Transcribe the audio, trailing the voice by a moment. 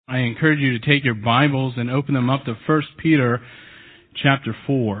I encourage you to take your Bibles and open them up to 1 Peter chapter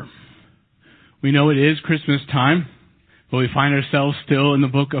 4. We know it is Christmas time, but we find ourselves still in the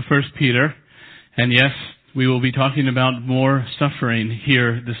book of 1 Peter. And yes, we will be talking about more suffering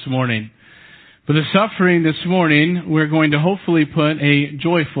here this morning. But the suffering this morning, we're going to hopefully put a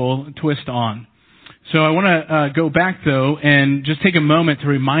joyful twist on. So I want to go back, though, and just take a moment to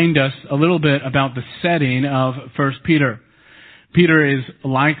remind us a little bit about the setting of 1 Peter. Peter is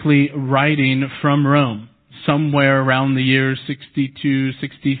likely writing from Rome, somewhere around the year 62,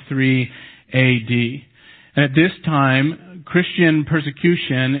 63 A.D. And at this time, Christian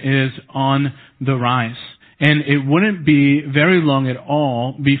persecution is on the rise. And it wouldn't be very long at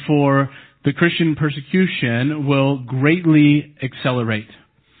all before the Christian persecution will greatly accelerate.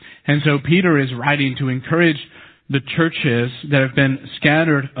 And so Peter is writing to encourage the churches that have been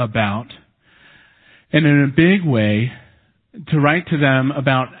scattered about, and in a big way, to write to them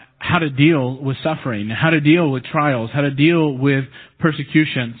about how to deal with suffering, how to deal with trials, how to deal with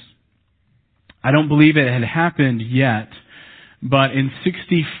persecutions. I don't believe it had happened yet, but in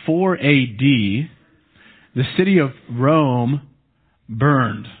 64 A.D., the city of Rome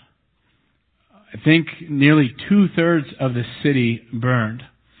burned. I think nearly 2/3 of the city burned.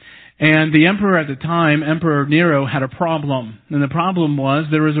 And the emperor at the time, Emperor Nero, had a problem. And the problem was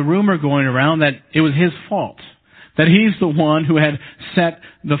there was a rumor going around that it was his fault, that he's the one who had set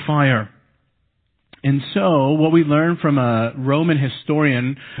the fire. And so what we learn from a Roman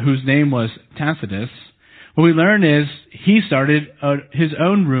historian whose name was Tacitus, what we learn is he started his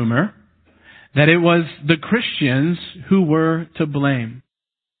own rumor that it was the Christians who were to blame.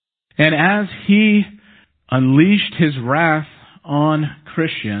 And as he unleashed his wrath on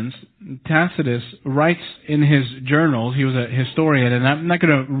Christians, Tacitus writes in his journals, he was a historian, and I'm not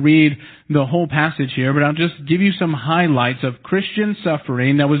going to read the whole passage here, but I'll just give you some highlights of Christian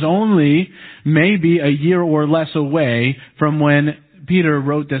suffering that was only maybe a year or less away from when Peter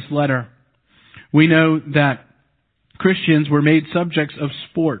wrote this letter. We know that Christians were made subjects of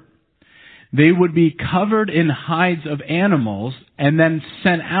sport. They would be covered in hides of animals and then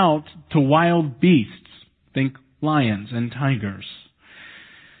sent out to wild beasts. Think lions and tigers.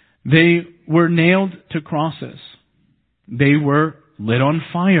 They were nailed to crosses. They were lit on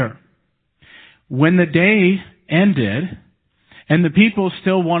fire. When the day ended and the people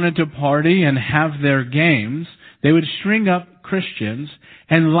still wanted to party and have their games, they would string up Christians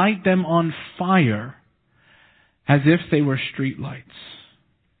and light them on fire as if they were streetlights.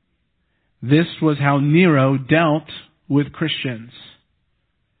 This was how Nero dealt with Christians.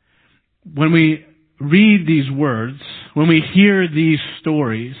 When we read these words, when we hear these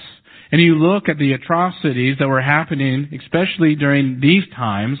stories, and you look at the atrocities that were happening, especially during these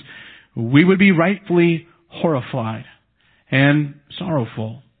times, we would be rightfully horrified and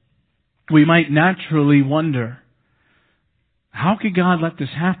sorrowful. We might naturally wonder, how could God let this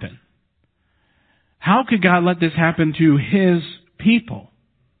happen? How could God let this happen to His people?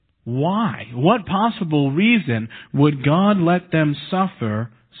 Why? What possible reason would God let them suffer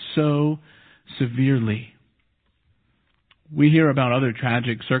so severely? We hear about other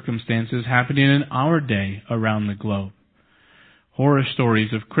tragic circumstances happening in our day around the globe. Horror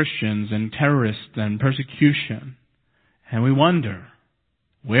stories of Christians and terrorists and persecution. And we wonder,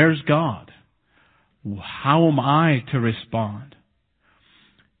 where's God? How am I to respond?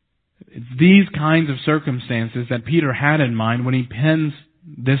 It's these kinds of circumstances that Peter had in mind when he pens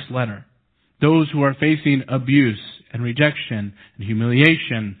this letter. Those who are facing abuse and rejection and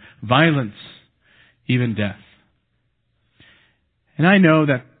humiliation, violence, even death. And I know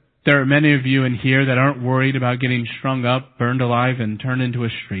that there are many of you in here that aren't worried about getting strung up, burned alive, and turned into a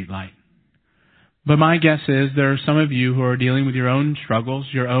streetlight. But my guess is there are some of you who are dealing with your own struggles,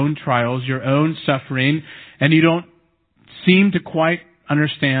 your own trials, your own suffering, and you don't seem to quite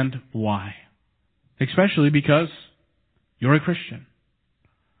understand why. Especially because you're a Christian.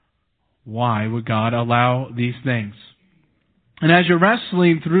 Why would God allow these things? And as you're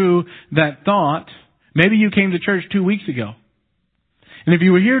wrestling through that thought, maybe you came to church 2 weeks ago. And if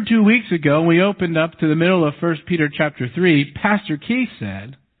you were here 2 weeks ago and we opened up to the middle of 1 Peter chapter 3, Pastor Keith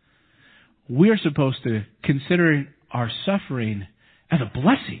said, we're supposed to consider our suffering as a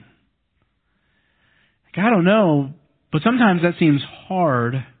blessing. I don't know, but sometimes that seems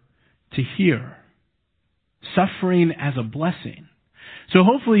hard to hear. Suffering as a blessing. So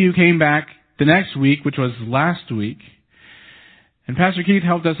hopefully you came back the next week, which was last week, and Pastor Keith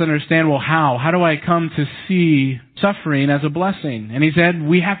helped us understand, well, how? How do I come to see suffering as a blessing? And he said,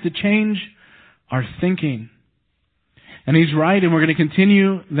 we have to change our thinking. And he's right, and we're going to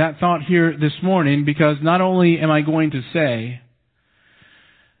continue that thought here this morning, because not only am I going to say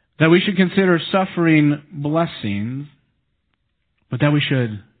that we should consider suffering blessings, but that we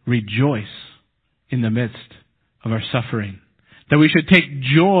should rejoice in the midst of our suffering. That we should take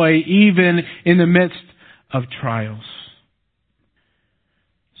joy even in the midst of trials.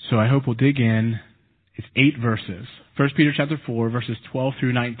 So I hope we'll dig in. It's 8 verses. 1 Peter chapter 4, verses 12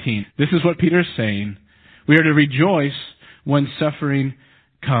 through 19. This is what Peter is saying. We are to rejoice when suffering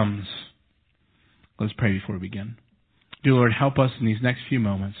comes. Let's pray before we begin. Dear Lord, help us in these next few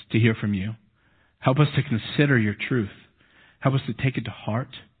moments to hear from you. Help us to consider your truth. Help us to take it to heart.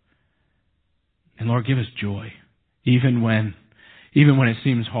 And Lord, give us joy, even when it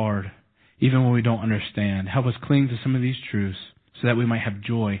seems hard, even when we don't understand. Help us cling to some of these truths so that we might have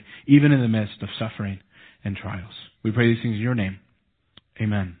joy, even in the midst of suffering and trials. We pray these things in your name.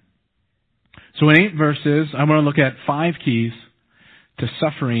 Amen. So in 8 verses, I want to look at 5 keys to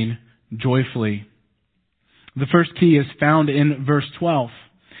suffering joyfully. The first key is found in verse 12.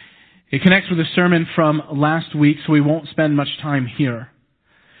 It connects with the sermon from last week, so we won't spend much time here.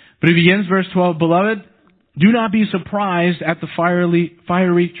 But it begins verse 12, Beloved, do not be surprised at the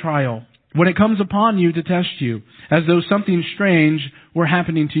fiery trial when it comes upon you to test you, as though something strange were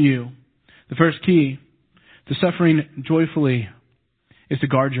happening to you. The first key to suffering joyfully is to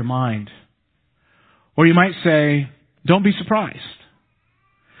guard your mind. Or you might say, don't be surprised.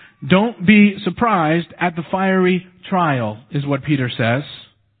 Don't be surprised at the fiery trial, is what Peter says.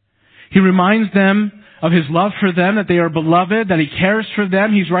 He reminds them of his love for them, that they are beloved, that he cares for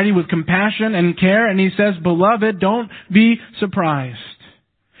them. He's writing with compassion and care, and he says, Beloved, don't be surprised.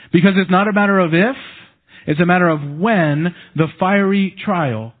 Because it's not a matter of if, it's a matter of when the fiery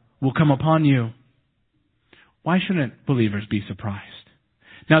trial will come upon you. Why shouldn't believers be surprised?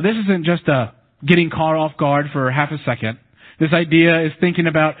 Now, this isn't just a getting caught off guard for half a second. This idea is thinking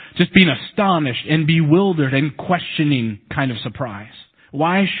about just being astonished and bewildered and questioning kind of surprise.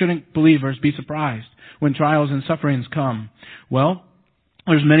 Why shouldn't believers be surprised when trials and sufferings come? Well,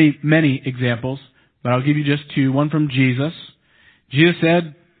 there's many examples, but I'll give you just 2. One from Jesus. Jesus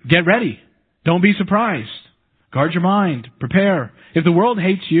said, get ready. Don't be surprised. Guard your mind. Prepare. If the world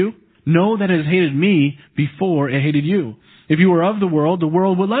hates you, know that it has hated me before it hated you. If you were of the world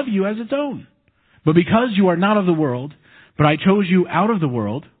would love you as its own. But because you are not of the world, but I chose you out of the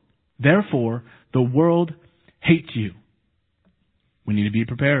world, therefore the world hates you. We need to be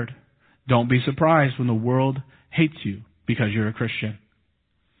prepared. Don't be surprised when the world hates you because you're a Christian.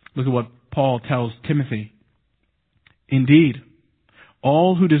 Look at what Paul tells Timothy. Indeed,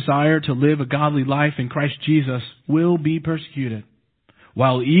 all who desire to live a godly life in Christ Jesus will be persecuted,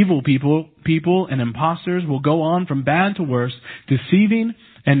 while evil people and impostors will go on from bad to worse, deceiving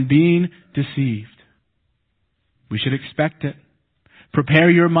and being deceived. We should expect it. Prepare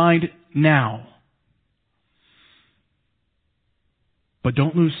your mind now. But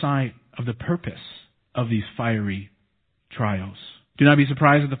don't lose sight of the purpose of these fiery trials. Do not be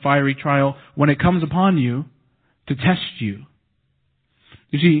surprised at the fiery trial when it comes upon you to test you.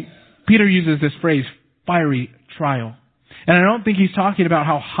 You see, Peter uses this phrase, fiery trial. And I don't think he's talking about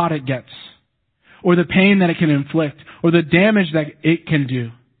how hot it gets, or the pain that it can inflict, or the damage that it can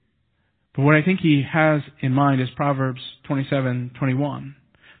do. But what I think he has in mind is Proverbs 27:21,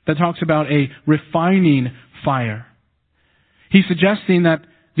 that talks about a refining fire. He's suggesting that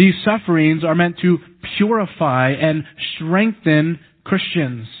these sufferings are meant to purify and strengthen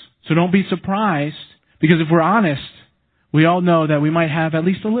Christians. So don't be surprised, because if we're honest, we all know that we might have at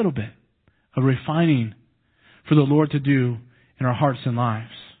least a little bit of refining for the Lord to do in our hearts and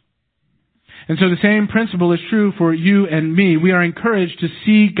lives. And so the same principle is true for you and me. We are encouraged to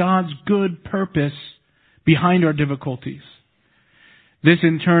see God's good purpose behind our difficulties. This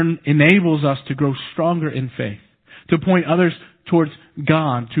in turn enables us to grow stronger in faith, to point others towards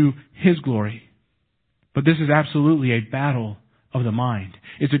God, to His glory. But this is absolutely a battle of the mind.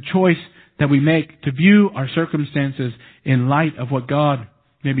 It's a choice that we make to view our circumstances in light of what God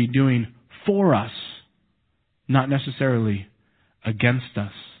may be doing for us, not necessarily against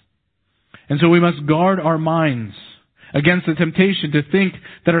us. And so we must guard our minds against the temptation to think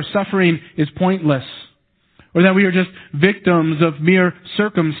that our suffering is pointless, or that we are just victims of mere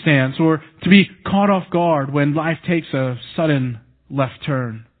circumstance, or to be caught off guard when life takes a sudden left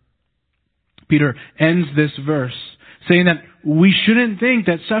turn. Peter ends this verse saying that we shouldn't think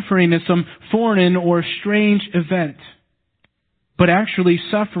that suffering is some foreign or strange event, but actually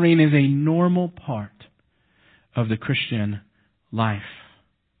suffering is a normal part of the Christian life.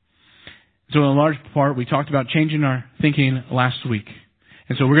 So in a large part, we talked about changing our thinking last week.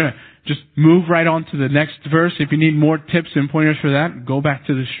 And so we're going to just move right on to the next verse. If you need more tips and pointers for that, go back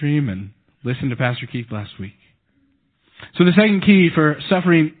to the stream and listen to Pastor Keith last week. So the second key for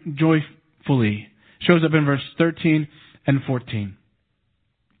suffering joyfully shows up in verse 13 and 14.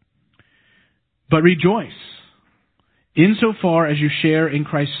 But rejoice, insofar as you share in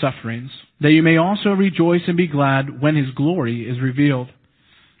Christ's sufferings, that you may also rejoice and be glad when His glory is revealed.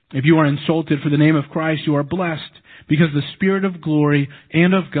 If you are insulted for the name of Christ, you are blessed, because the Spirit of glory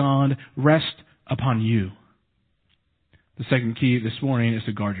and of God rest upon you. The second key this morning is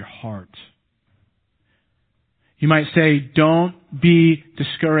to guard your heart. You might say, don't be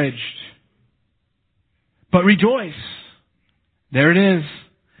discouraged, but rejoice. There it is.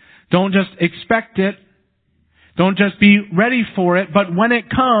 Don't just expect it. Don't just be ready for it, but when it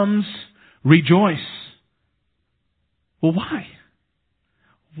comes, rejoice. Well, why?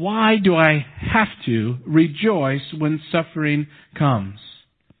 Why do I have to rejoice when suffering comes?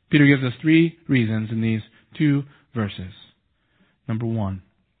 Peter gives us 3 reasons in these 2 verses. Number 1,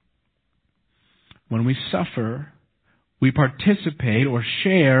 when we suffer, we participate or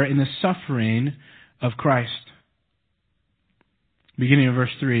share in the suffering of Christ. Beginning of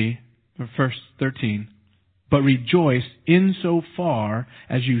verse 13. But rejoice insofar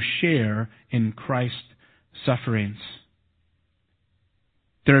as you share in Christ's sufferings.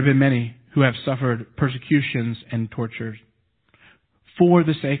 There have been many who have suffered persecutions and tortures for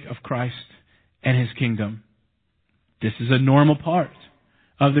the sake of Christ and His kingdom. This is a normal part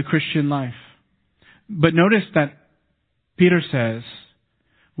of the Christian life. But notice that Peter says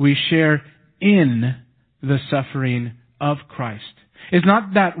we share in the suffering of Christ. It's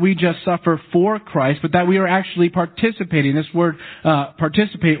not that we just suffer for Christ, but that we are actually participating. This word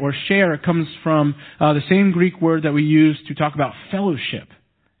participate or share comes from the same Greek word that we use to talk about fellowship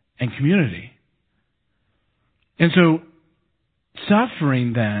and community. And so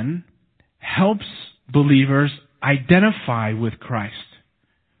suffering then helps believers identify with Christ,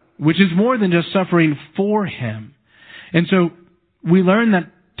 which is more than just suffering for Him. And so we learn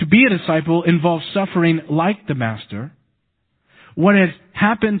that to be a disciple involves suffering like the Master. What has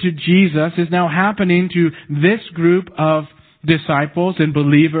happened to Jesus is now happening to this group of disciples and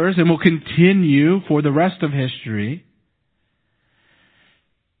believers and will continue for the rest of history.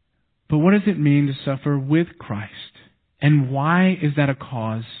 But what does it mean to suffer with Christ? And why is that a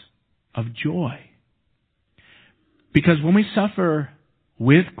cause of joy? Because when we suffer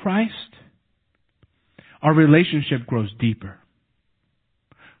with Christ, our relationship grows deeper.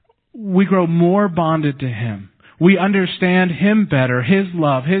 We grow more bonded to Him. We understand Him better, His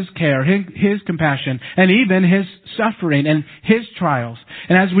love, His care, His compassion, and even His suffering and His trials.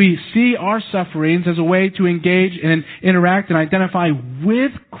 And as we see our sufferings as a way to engage and interact and identify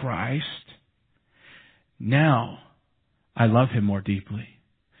with Christ, now I love Him more deeply.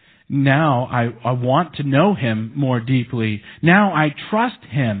 Now I want to know Him more deeply. Now I trust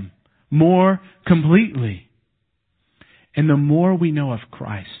Him more completely. And the more we know of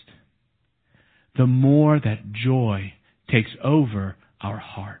Christ, the more that joy takes over our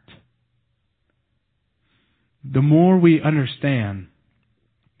heart. The more we understand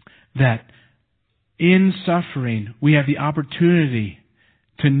that in suffering we have the opportunity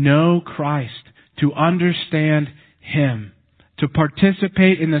to know Christ, to understand Him, to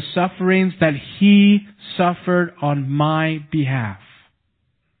participate in the sufferings that He suffered on my behalf.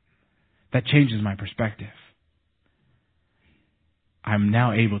 That changes my perspective. I'm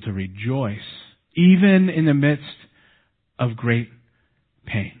now able to rejoice even in the midst of great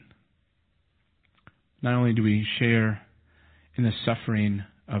pain. Not only do we share in the suffering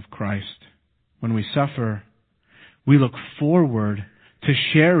of Christ, when we suffer, we look forward to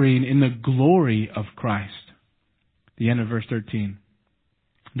sharing in the glory of Christ. The end of verse 13.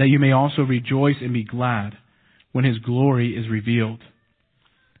 That you may also rejoice and be glad when His glory is revealed.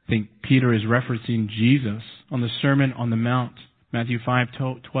 I think Peter is referencing Jesus on the Sermon on the Mount, Matthew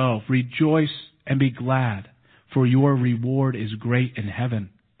 5:12. Rejoice and be glad, for your reward is great in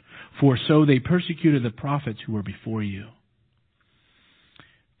heaven. For so they persecuted the prophets who were before you.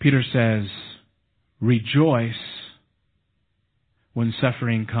 Peter says, rejoice when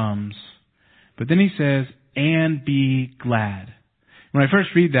suffering comes. But then he says, and be glad. When I first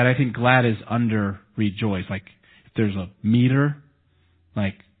read that, I think glad is under rejoice. Like if there's a meter,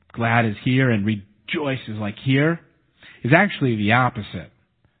 like glad is here and rejoice is like here. It's actually the opposite.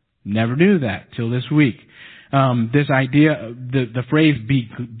 Never knew that till this week. This idea, the phrase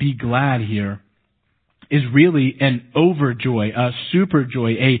be glad here is really an overjoy, a super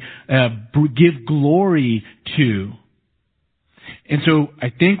joy, a give glory to. And so I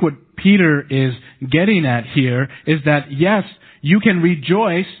think what Peter is getting at here is that yes, you can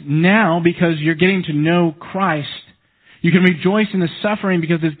rejoice now because you're getting to know Christ. You can rejoice in the suffering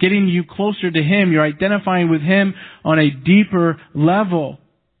because it's getting you closer to Him. You're identifying with Him on a deeper level.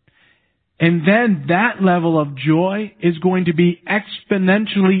 And then that level of joy is going to be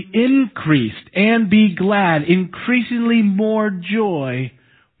exponentially increased, and be glad, increasingly more joy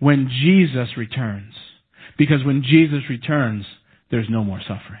when Jesus returns. Because when Jesus returns, there's no more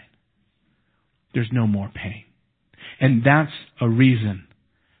suffering. There's no more pain. And that's a reason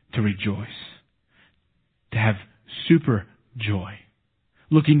to rejoice. To have super joy.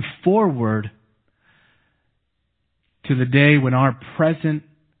 Looking forward to the day when our present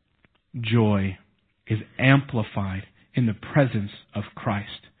joy is amplified in the presence of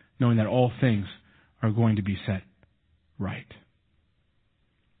Christ, knowing that all things are going to be set right.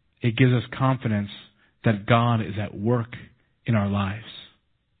 It gives us confidence that God is at work in our lives.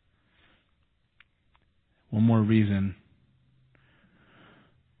 One more reason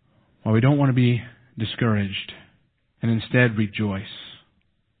why we don't want to be discouraged and instead rejoice.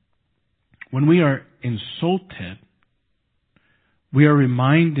 When we are insulted, we are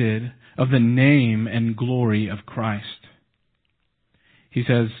reminded of the name and glory of Christ. He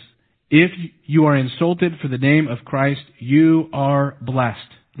says, if you are insulted for the name of Christ, you are blessed.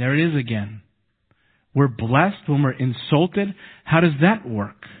 There it is again. We're blessed when we're insulted. How does that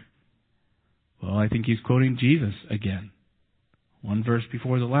work? Well, I think he's quoting Jesus again. One verse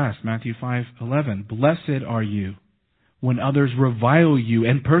before the last, Matthew 5:11. Blessed are you when others revile you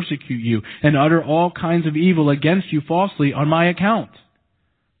and persecute you and utter all kinds of evil against you falsely on my account.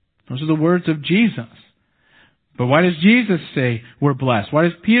 Those are the words of Jesus. But why does Jesus say we're blessed? Why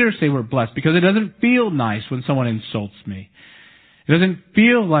does Peter say we're blessed? Because it doesn't feel nice when someone insults me. It doesn't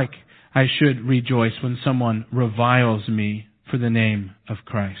feel like I should rejoice when someone reviles me for the name of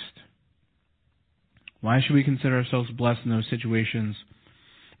Christ. Why should we consider ourselves blessed in those situations?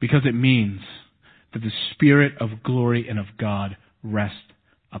 Because it means that the Spirit of glory and of God rests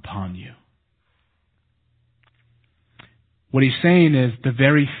upon you. What he's saying is the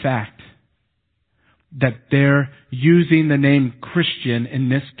very fact that they're using the name Christian in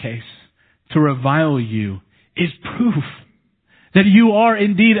this case to revile you is proof that you are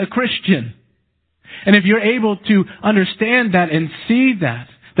indeed a Christian. And if you're able to understand that and see that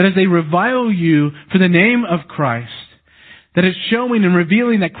as they revile you for the name of Christ, that it's showing and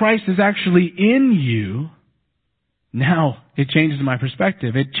revealing that Christ is actually in you, now it changes my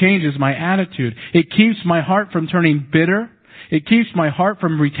perspective. It changes my attitude. It keeps my heart from turning bitter. It keeps my heart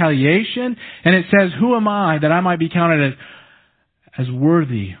from retaliation. And it says, who am I that I might be counted as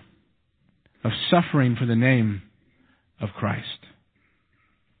worthy of suffering for the name of Christ?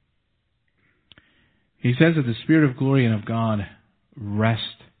 He says that the Spirit of glory and of God rests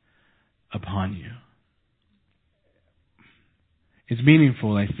upon you. It's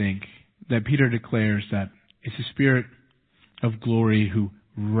meaningful, I think, that Peter declares that it's the Spirit of glory who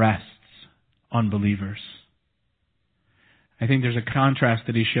rests on believers. I think there's a contrast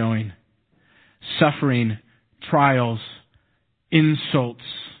that he's showing. Suffering, trials, insults.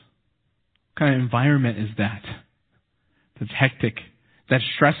 What kind of environment is that? That's hectic, that's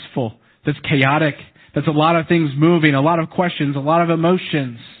stressful, that's chaotic, that's a lot of things moving, a lot of questions, a lot of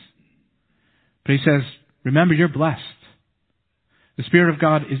emotions. But he says, remember, you're blessed. The Spirit of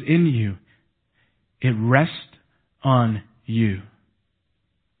God is in you. It rests on you.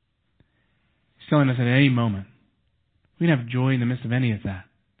 He's telling us at any moment, we can have joy in the midst of any of that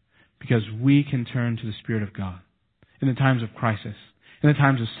because we can turn to the Spirit of God in the times of crisis, in the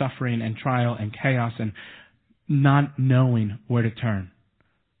times of suffering and trial and chaos and not knowing where to turn.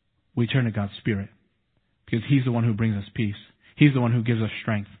 We turn to God's Spirit because He's the one who brings us peace. He's the one who gives us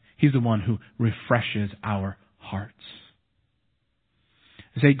strength. He's the one who refreshes our hearts.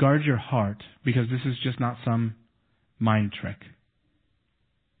 I say guard your heart because this is just not some mind trick.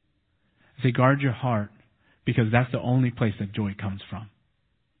 I say guard your heart because that's the only place that joy comes from.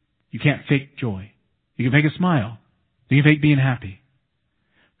 You can't fake joy. You can fake a smile. You can fake being happy.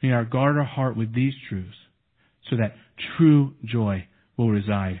 We need to guard our heart with these truths so that true joy will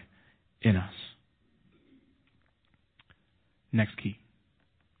reside in us. Next key.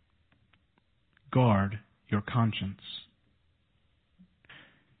 Guard your conscience.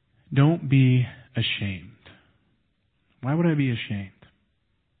 Don't be ashamed. Why would I be ashamed?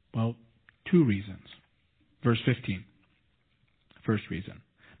 Well, two reasons. Verse 15. First reason.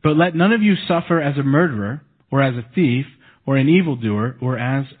 But let none of you suffer as a murderer, or as a thief, or an evildoer, or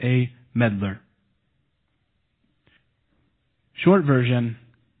as a meddler. Short version,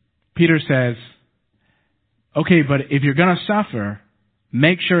 Peter says, okay, but if you're going to suffer,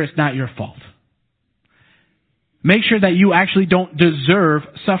 make sure it's not your fault. Make sure that you actually don't deserve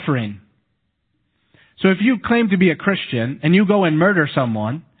suffering. So if you claim to be a Christian and you go and murder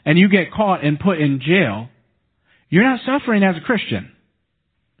someone and you get caught and put in jail, you're not suffering as a Christian.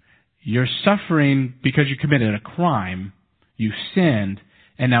 You're suffering because you committed a crime, you sinned,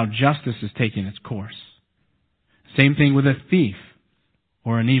 and now justice is taking its course. Same thing with a thief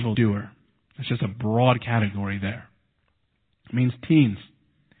or an evildoer. It's just a broad category there. It means teens.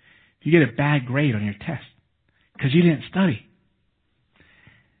 If you get a bad grade on your test because you didn't study,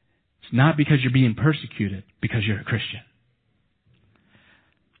 it's not because you're being persecuted, because you're a Christian.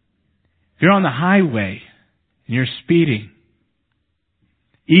 If you're on the highway and you're speeding,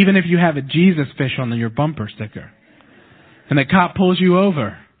 even if you have a Jesus fish on your bumper sticker, and the cop pulls you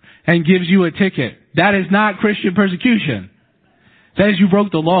over and gives you a ticket, that is not Christian persecution. That is you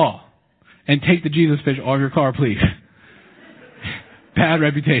broke the law. And take the Jesus fish off your car, please. Bad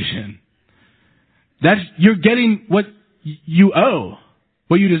reputation. You're getting what you owe,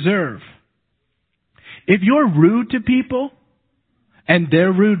 what you deserve. If you're rude to people and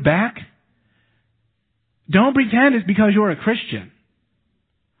they're rude back, don't pretend it's because you're a Christian.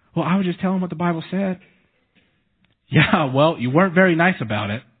 Well, I would just tell them what the Bible said. Yeah, well, you weren't very nice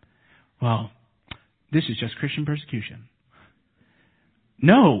about it. Well, this is just Christian persecution.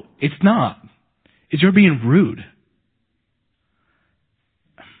 No, it's not. It's you're being rude.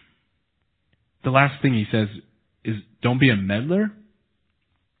 The last thing he says is don't be a meddler.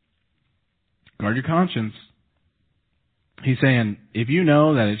 Guard your conscience. He's saying if you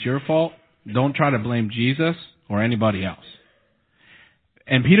know that it's your fault, don't try to blame Jesus or anybody else.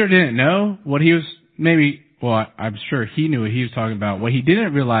 And Peter didn't know what he was I'm sure he knew what he was talking about. What he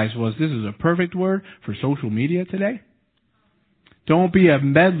didn't realize was this is a perfect word for social media today. Don't be a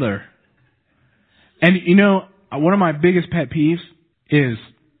meddler. And one of my biggest pet peeves is,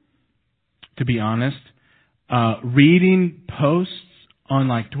 to be honest, reading posts on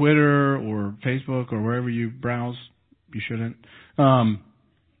like Twitter or Facebook or wherever you browse. You shouldn't. And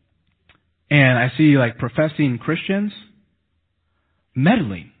I see like professing Christians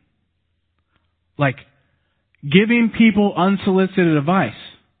meddling. Like giving people unsolicited advice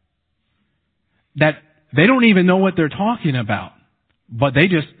that they don't even know what they're talking about. But they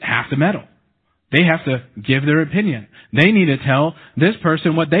just have to meddle. They have to give their opinion. They need to tell this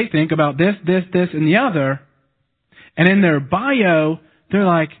person what they think about this, and the other. And in their bio, they're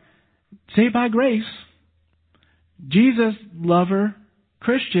like, saved by grace, Jesus lover,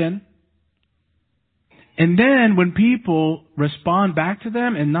 Christian. And then when people respond back to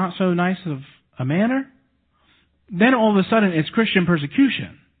them in not so nice of a manner, then all of a sudden it's Christian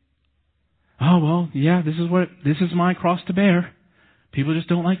persecution. Oh, well, yeah, this is my cross to bear. People just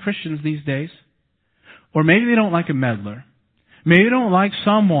don't like Christians these days. Or maybe they don't like a meddler. Maybe they don't like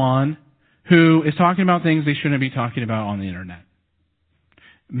someone who is talking about things they shouldn't be talking about on the internet.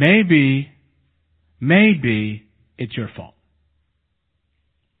 Maybe it's your fault.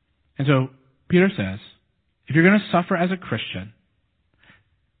 And so Peter says, if you're going to suffer as a Christian,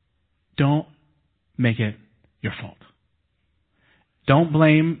 don't make it your fault. Don't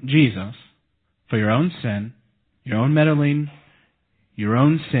blame Jesus for your own sin, your own meddling, your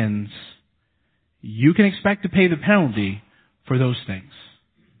own sins. You can expect to pay the penalty for those things.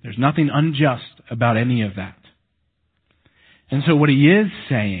 There's nothing unjust about any of that. And so what he is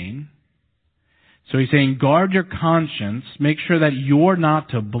saying, he's saying guard your conscience, make sure that you're not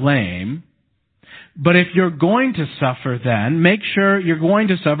to blame. But if you're going to suffer then, make sure you're going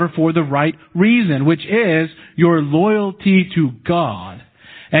to suffer for the right reason, which is your loyalty to God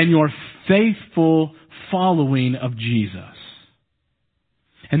and your faithful following of Jesus.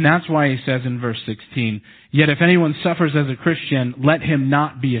 And that's why he says in verse 16, yet if anyone suffers as a Christian, let him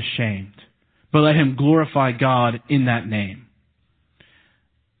not be ashamed, but let him glorify God in that name.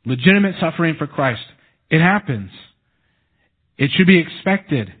 Legitimate suffering for Christ. It happens. It should be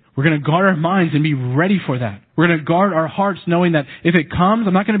expected. We're going to guard our minds and be ready for that. We're going to guard our hearts knowing that if it comes,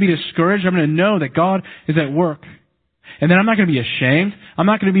 I'm not going to be discouraged. I'm going to know that God is at work. And then I'm not going to be ashamed. I'm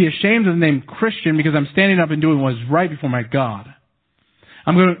not going to be ashamed of the name Christian because I'm standing up and doing what is right before my God.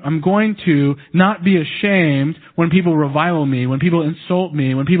 I'm going to not be ashamed when people revile me, when people insult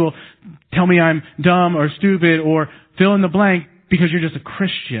me, when people tell me I'm dumb or stupid or fill in the blank because you're just a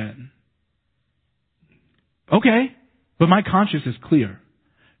Christian. Okay, but my conscience is clear.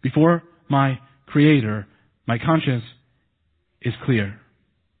 Before my Creator, my conscience is clear.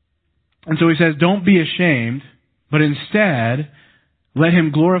 And so he says, don't be ashamed, but instead let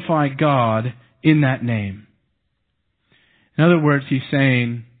him glorify God in that name. In other words, he's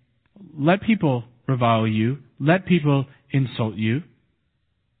saying, let people revile you. Let people insult you.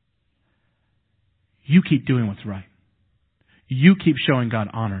 You keep doing what's right. You keep showing God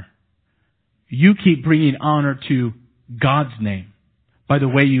honor. you keep bringing honor to God's name by the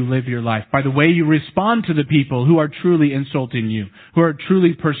way you live your life, by the way you respond to the people who are truly insulting you, who are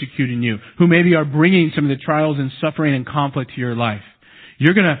truly persecuting you, who maybe are bringing some of the trials and suffering and conflict to your life.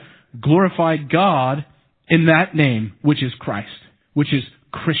 You're going to glorify God in that name, which is Christ, which is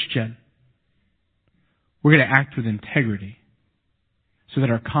Christian. We're going to act with integrity so that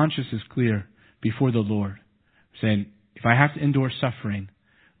our conscience is clear before the Lord, saying, if I have to endure suffering,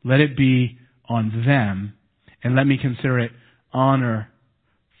 let it be on them, and let me consider it honor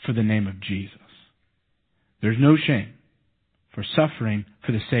for the name of Jesus. There's no shame for suffering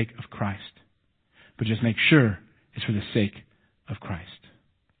for the sake of Christ, but just make sure it's for the sake of Christ.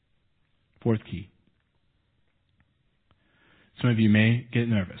 Fourth key. Some of you may get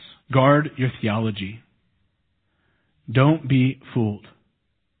nervous. Guard your theology. Don't be fooled.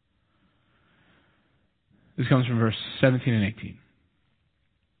 This comes from verse 17 and 18.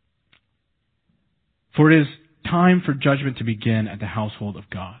 For it is time for judgment to begin at the household of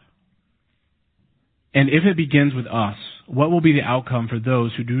God. And if it begins with us, what will be the outcome for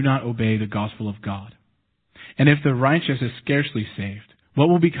those who do not obey the gospel of God? And if the righteous is scarcely saved, what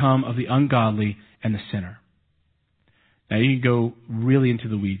will become of the ungodly and the sinner? Now you can go really into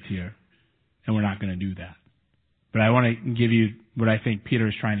the weeds here, and we're not going to do that. But I want to give you what I think Peter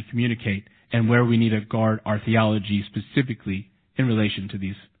is trying to communicate and where we need to guard our theology specifically in relation to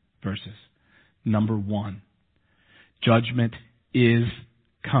these verses. Number one, judgment is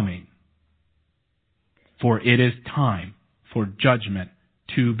coming. For it is time for judgment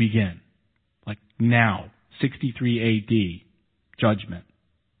to begin. Like now, 63 AD, judgment.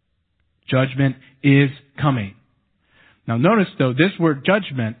 Judgment is coming. Now notice though, this word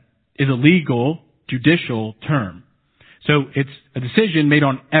judgment is a legal, judicial term. So it's a decision made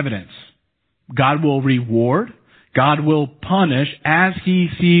on evidence. God will reward, God will punish as He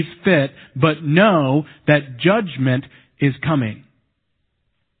sees fit, but know that judgment is coming.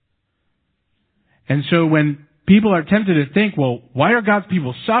 And so when people are tempted to think, well, why are God's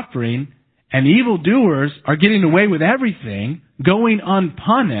people suffering and evildoers are getting away with everything, going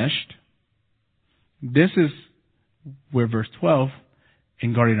unpunished? This is where verse 12,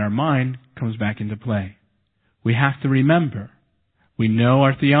 in guarding our mind, comes back into play. We have to remember, we know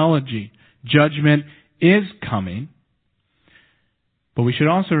our theology. Judgment is coming, but we should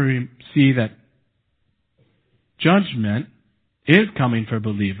also see that judgment is coming for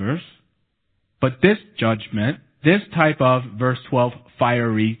believers, but this judgment, this type of, verse 12,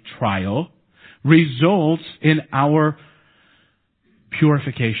 fiery trial, results in our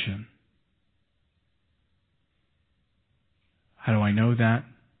purification. How do I know that?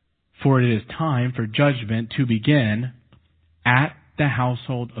 For it is time for judgment to begin at the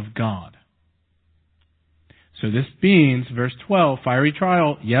household of God. So this means, verse 12, fiery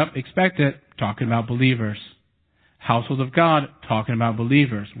trial, yep, expect it, talking about believers. Household of God, talking about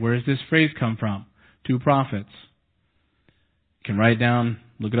believers. Where does this phrase come from? 2 prophets. You can write it down,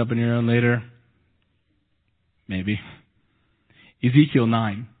 look it up on your own later. Maybe. Ezekiel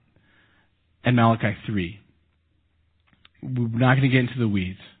 9 and Malachi 3. We're not going to get into the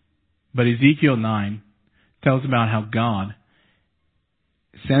weeds. But Ezekiel 9 tells about how God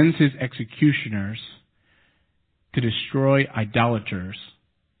sends His executioners to destroy idolaters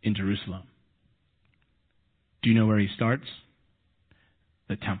in Jerusalem. Do you know where He starts?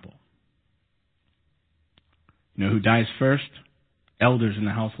 The temple. You know who dies first? Elders in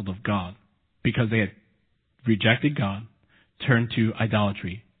the household of God. Because they had rejected God, turned to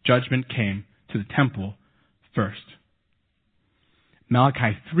idolatry. Judgment came to the temple first.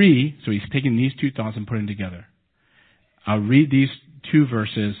 Malachi 3, so he's taking these 2 thoughts and putting them together. I'll read these 2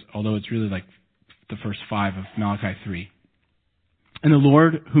 verses, although it's really like the first 5 of Malachi 3. And the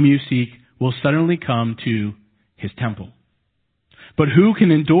Lord whom you seek will suddenly come to His temple. But who can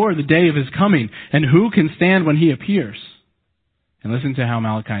endure the day of His coming? And who can stand when He appears? And listen to how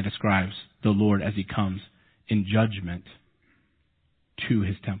Malachi describes the Lord as He comes in judgment to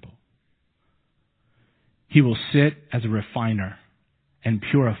His temple. He will sit as a refiner and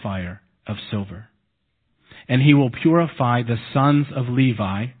purifier of silver. And He will purify the sons of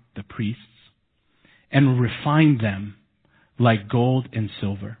Levi, the priests, and refine them like gold and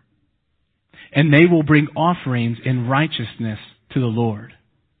silver. And they will bring offerings in righteousness to the Lord.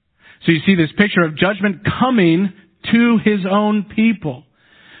 So you see this picture of judgment coming to His own people,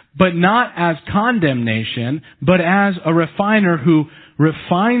 but not as condemnation, but as a refiner who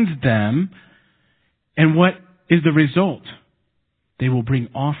refines them. And what is the result? They will bring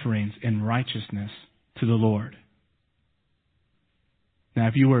offerings in righteousness to the Lord. Now,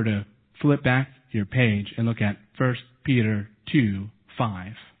 if you were to flip back your page and look at 1 Peter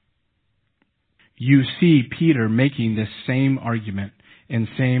 2:5, you see Peter making this same argument and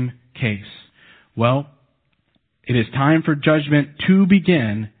same case? Well, it is time for judgment to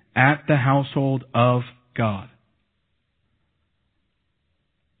begin at the household of God.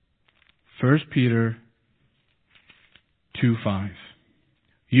 1 Peter 2:5.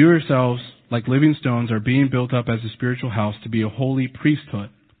 You yourselves, like living stones, are being built up as a spiritual house to be a holy priesthood,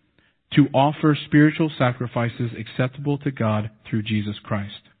 to offer spiritual sacrifices acceptable to God through Jesus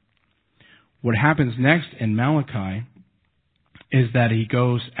Christ. What happens next in Malachi is that he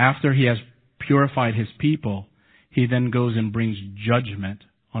goes, after he has purified his people, he then goes and brings judgment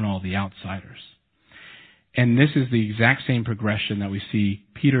on all the outsiders. And this is the exact same progression that we see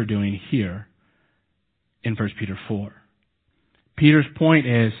Peter doing here in 1 Peter 4. Peter's point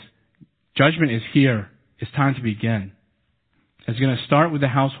is, judgment is here. It's time to begin. It's going to start with the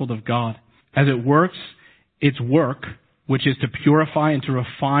household of God. As it works, its work, which is to purify and to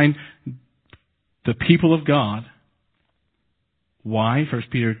refine the people of God. Why? 1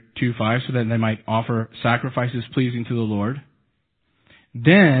 Peter 2:5, so that they might offer sacrifices pleasing to the Lord.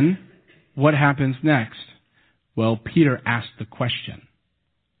 Then, what happens next? Well, Peter asked the question.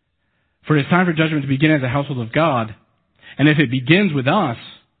 For it is time for judgment to begin as a household of God. And if it begins with us,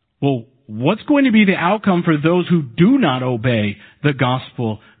 well, what's going to be the outcome for those who do not obey the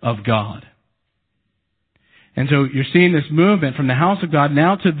gospel of God? And so you're seeing this movement from the house of God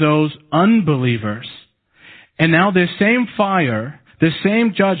now to those unbelievers. And now this same fire, this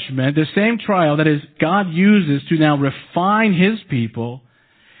same judgment, the same trial that is God uses to now refine His people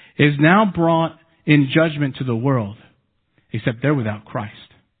is now brought in judgment to the world, except they're without Christ.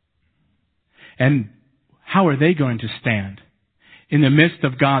 And how are they going to stand in the midst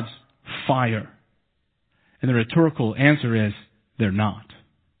of God's fire? And the rhetorical answer is, they're not.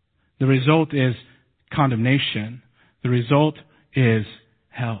 The result is condemnation. The result is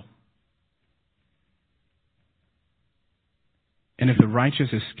hell. And if the righteous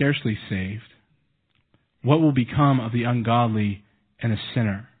is scarcely saved, what will become of the ungodly and the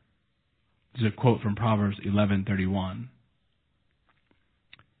sinner? This is a quote from Proverbs 11:31.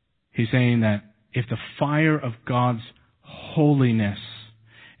 He's saying that if the fire of God's holiness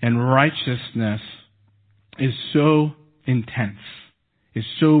and righteousness is so intense, is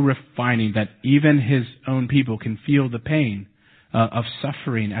so refining that even His own people can feel the pain of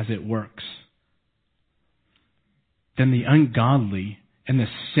suffering as it works, then the ungodly and the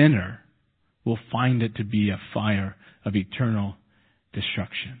sinner will find it to be a fire of eternal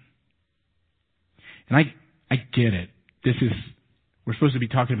destruction. And I get it. We're supposed to be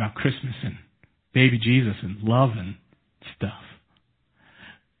talking about Christmas and baby Jesus and love and stuff.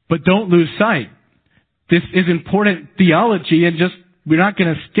 But don't lose sight. This is important theology, and we're not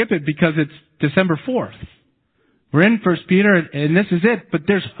going to skip it because it's December 4th. We're in 1 Peter, and this is it. But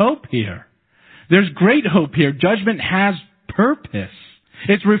there's hope here. There's great hope here. Judgment has purpose.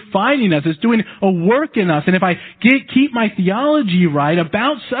 It's refining us. It's doing a work in us. And if I keep my theology right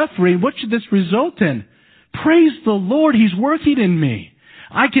about suffering, what should this result in? Praise the Lord, He's working in me.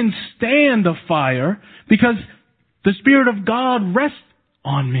 I can stand the fire because the Spirit of God rests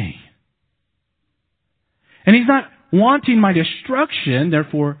on me. And He's not wanting my destruction,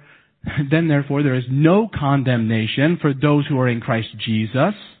 therefore there is no condemnation for those who are in Christ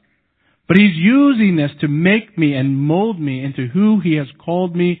Jesus. But He's using this to make me and mold me into who He has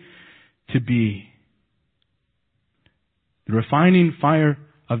called me to be. The refining fire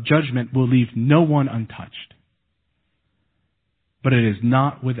of judgment will leave no one untouched. But it is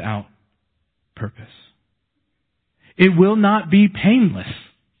not without purpose. It will not be painless.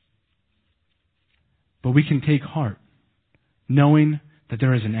 But we can take heart, knowing that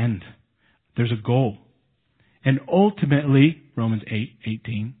there is an end. There's a goal. And ultimately, Romans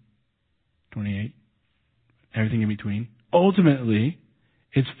 8:18, 28, everything in between, ultimately,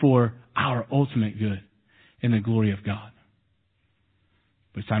 it's for our ultimate good and the glory of God.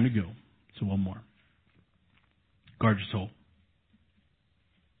 But it's time to go. So one more. Guard your soul.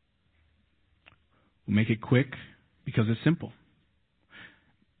 We'll make it quick because it's simple.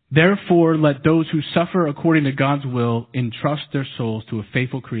 Therefore, let those who suffer according to God's will entrust their souls to a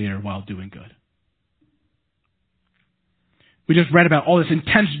faithful Creator while doing good. We just read about all this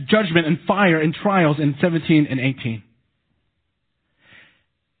intense judgment and fire and trials in 17 and 18.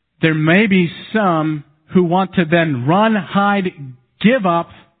 There may be some who want to then run, hide, give up,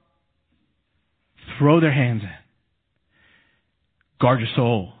 throw their hands in. Guard your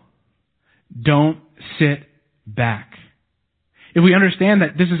soul. Don't sit back. If we understand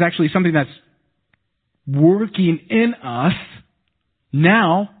that this is actually something that's working in us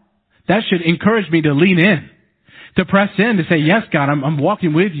now, that should encourage me to lean in. To press in, to say, yes, God, I'm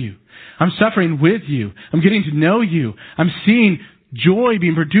walking with you. I'm suffering with you. I'm getting to know you. I'm seeing joy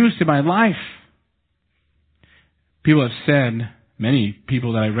being produced in my life. People have said, many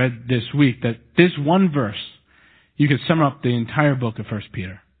people that I read this week, that this one verse, you could sum up the entire book of 1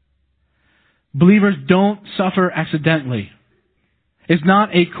 Peter. Believers don't suffer accidentally. It's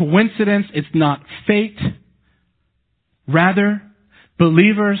not a coincidence. It's not fate. Rather,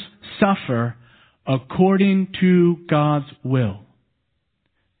 believers suffer according to God's will.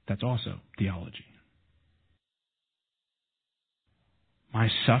 That's also theology. My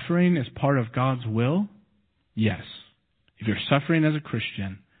suffering is part of God's will? Yes. If you're suffering as a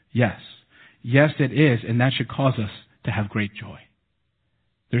Christian, yes. Yes, it is, and that should cause us to have great joy.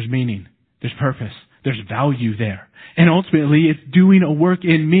 There's meaning. There's purpose. There's value there. And ultimately, it's doing a work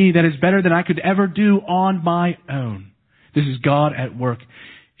in me that is better than I could ever do on my own. This is God at work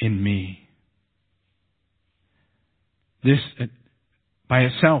in me. This by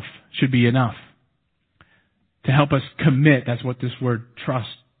itself should be enough to help us commit. That's what this word trust,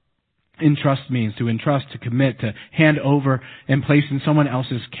 entrust means. To entrust, to commit, to hand over and place in someone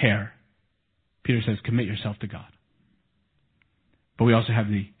else's care. Peter says, commit yourself to God. But we also have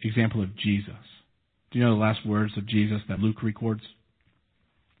the example of Jesus. Do you know the last words of Jesus that Luke records?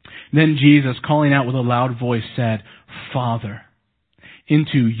 Then Jesus, calling out with a loud voice, said, Father,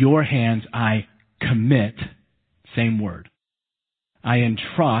 into your hands I commit, same word, I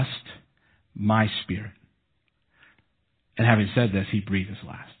entrust my spirit. And having said this, he breathed his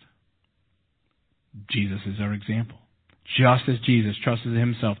last. Jesus is our example. Just as Jesus trusted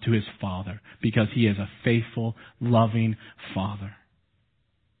himself to his Father, because he is a faithful, loving Father.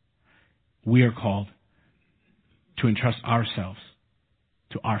 We are called to entrust ourselves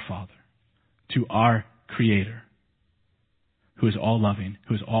to our Father, to our Creator, who is all loving,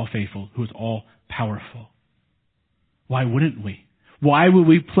 who is all faithful, who is all powerful. Why wouldn't we? Why would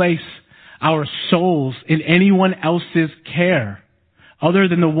we place our souls in anyone else's care other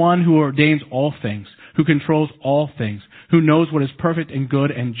than the one who ordains all things, who controls all things, who knows what is perfect and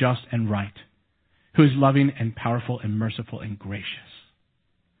good and just and right, who is loving and powerful and merciful and gracious?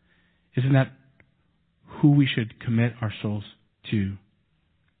 Isn't that who we should commit our souls to?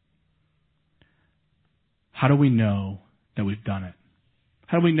 How do we know that we've done it?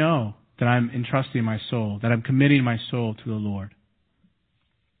 How do we know that I'm entrusting my soul, that I'm committing my soul to the Lord?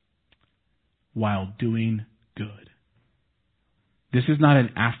 While doing good. This is not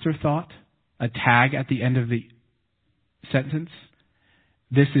an afterthought, a tag at the end of the sentence.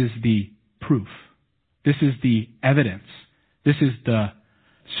 This is the proof. This is the evidence. This is the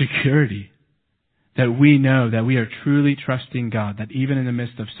security that we know that we are truly trusting God, that even in the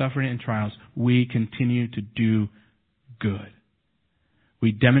midst of suffering and trials, we continue to do good.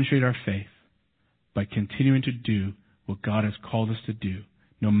 We demonstrate our faith by continuing to do what God has called us to do,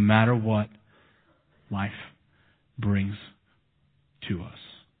 no matter what life brings to us.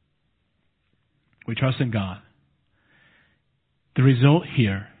 We trust in God. The result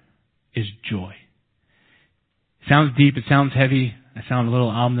here is joy. It sounds deep, it sounds heavy, I sound a little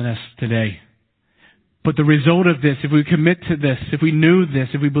ominous today. But the result of this, if we commit to this, if we knew this,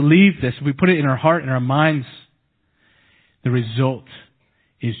 if we believe this, if we put it in our heart and our minds, the result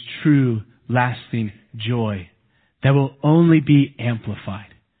is true, lasting joy that will only be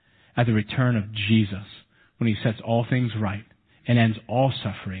amplified at the return of Jesus when he sets all things right and ends all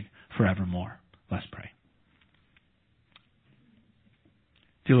suffering forevermore. Let's pray.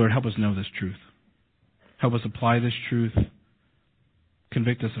 Dear Lord, help us know this truth. Help us apply this truth.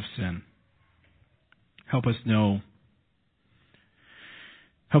 Convict us of sin. Help us know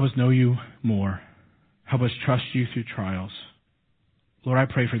you more. Help us trust you through trials. Lord, I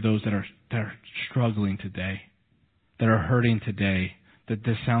pray for those that are struggling today, that are hurting today, that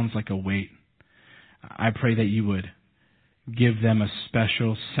this sounds like a weight. I pray that you would give them a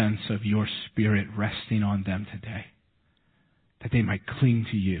special sense of your Spirit resting on them today, that they might cling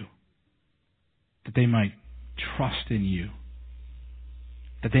to you, that they might trust in you,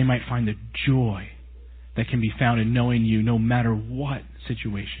 that they might find the joy that can be found in knowing you no matter what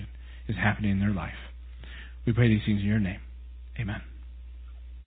situation is happening in their life. We pray these things in your name. Amen.